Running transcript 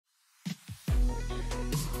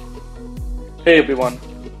Hey everyone,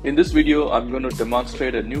 in this video I'm going to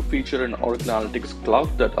demonstrate a new feature in Oracle Analytics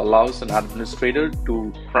Cloud that allows an administrator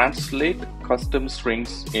to translate custom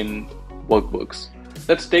strings in workbooks.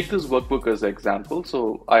 Let's take this workbook as an example.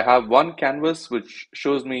 So I have one canvas which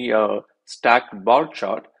shows me a stacked bar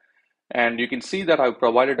chart, and you can see that I've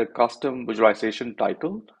provided a custom visualization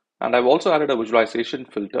title, and I've also added a visualization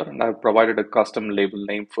filter, and I've provided a custom label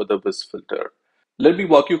name for the Viz filter. Let me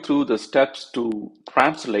walk you through the steps to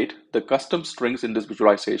translate the custom strings in this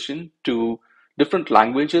visualization to different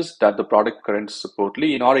languages that the product currently supports.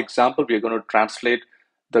 In our example, we are going to translate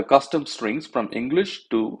the custom strings from English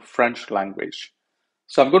to French language.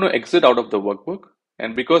 So I'm going to exit out of the workbook.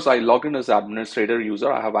 And because I logged in as administrator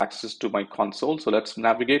user, I have access to my console. So let's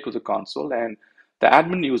navigate to the console, and the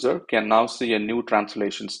admin user can now see a new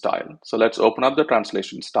translation style. So let's open up the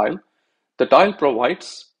translation style. The tile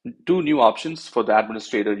provides two new options for the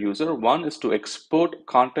administrator user. One is to export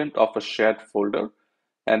content of a shared folder,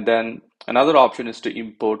 and then another option is to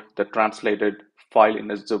import the translated file in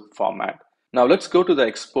a zip format. Now let's go to the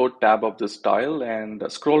export tab of this tile and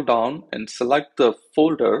scroll down and select the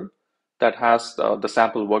folder that has the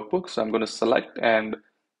sample workbook. So I'm going to select, and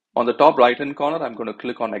on the top right hand corner, I'm going to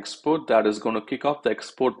click on export. That is going to kick off the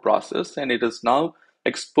export process, and it is now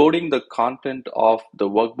exporting the content of the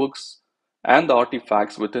workbooks and the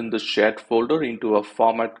artifacts within the shared folder into a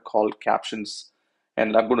format called captions.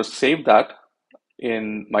 And I'm going to save that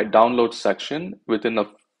in my download section within a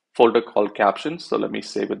folder called captions. So let me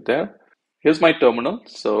save it there. Here's my terminal.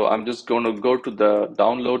 So I'm just going to go to the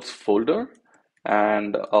downloads folder,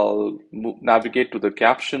 and I'll navigate to the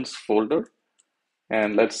captions folder.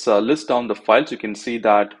 And let's list down the files. You can see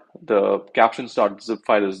that the captions.zip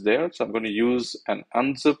file is there. So I'm going to use an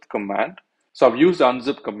unzip command. So I've used the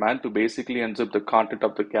unzip command to basically unzip the content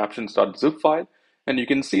of the captions.zip file. And you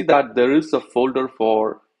can see that there is a folder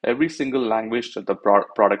for every single language that the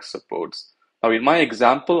product supports. Now, in my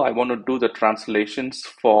example, I want to do the translations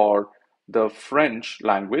for the French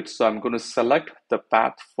language. So I'm going to select the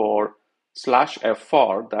path for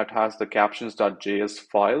 /fr that has the captions.js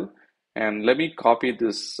file. And let me copy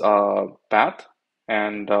this path,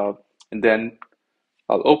 and then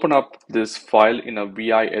I'll open up this file in a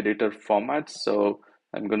VI editor format. So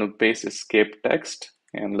I'm going to paste escape text,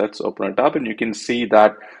 and let's open it up. And you can see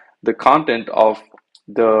that the content of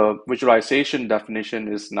the visualization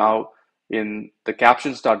definition is now in the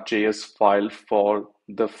captions.js file for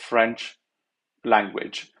the French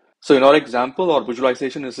language. So in our example, our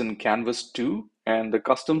visualization is in Canvas 2, and the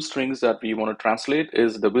custom strings that we want to translate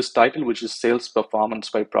is the Viz title, which is sales performance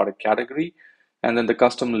by product category, and then the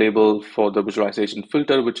custom label for the visualization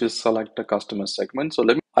filter, which is select a customer segment. So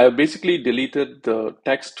I have basically deleted the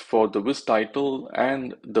text for the Viz title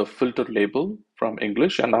and the filter label from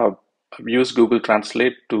English, and I've used Google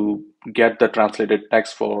Translate to get the translated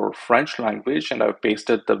text for French language, and I've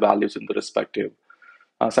pasted the values in the respective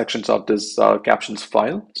sections of this captions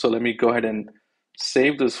file. So let me go ahead and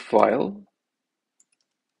save this file,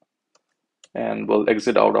 and we'll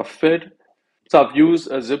exit out of it. So I've used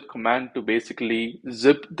a zip command to basically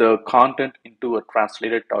zip the content into a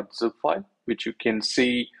translated.zip file, which you can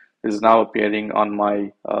see is now appearing on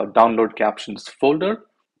my download captions folder.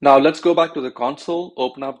 Now let's go back to the console,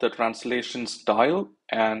 open up the translation style,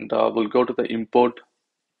 and we'll go to the import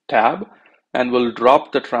tab, and we'll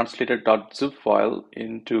drop the translated.zip file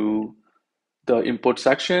into the import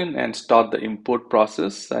section and start the import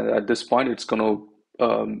process. And at this point, it's going to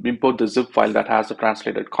import the zip file that has the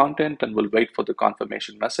translated content, and we'll wait for the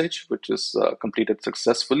confirmation message, which is completed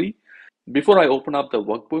successfully. Before I open up the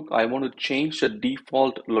workbook, I want to change the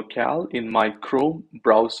default locale in my Chrome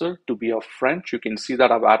browser to be of French. You can see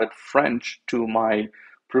that I've added French to my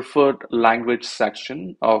preferred language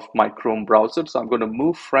section of my Chrome browser. So I'm going to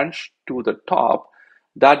move French to the top.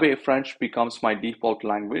 That way, French becomes my default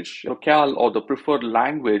language. Locale, or the preferred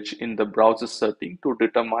language in the browser setting, to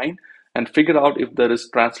determine and figure out if there is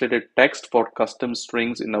translated text for custom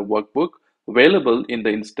strings in a workbook available in the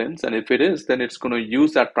instance, and if it is, then it's going to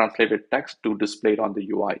use that translated text to display it on the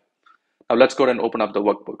UI. Now let's go ahead and open up the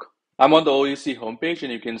workbook. I'm on the OEC homepage,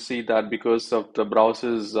 and you can see that because of the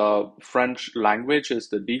browser's French language is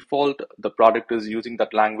the default, the product is using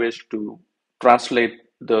that language to translate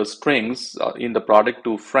the strings in the product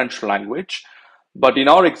to French language. But in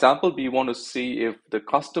our example, we want to see if the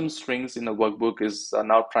custom strings in the workbook is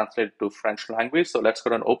now translated to French language. So let's go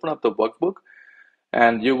ahead and open up the workbook,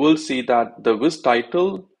 and you will see that the Viz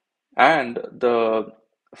title and the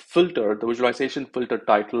filter, the visualization filter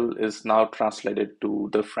title, is now translated to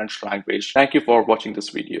the French language. Thank you for watching this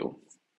video.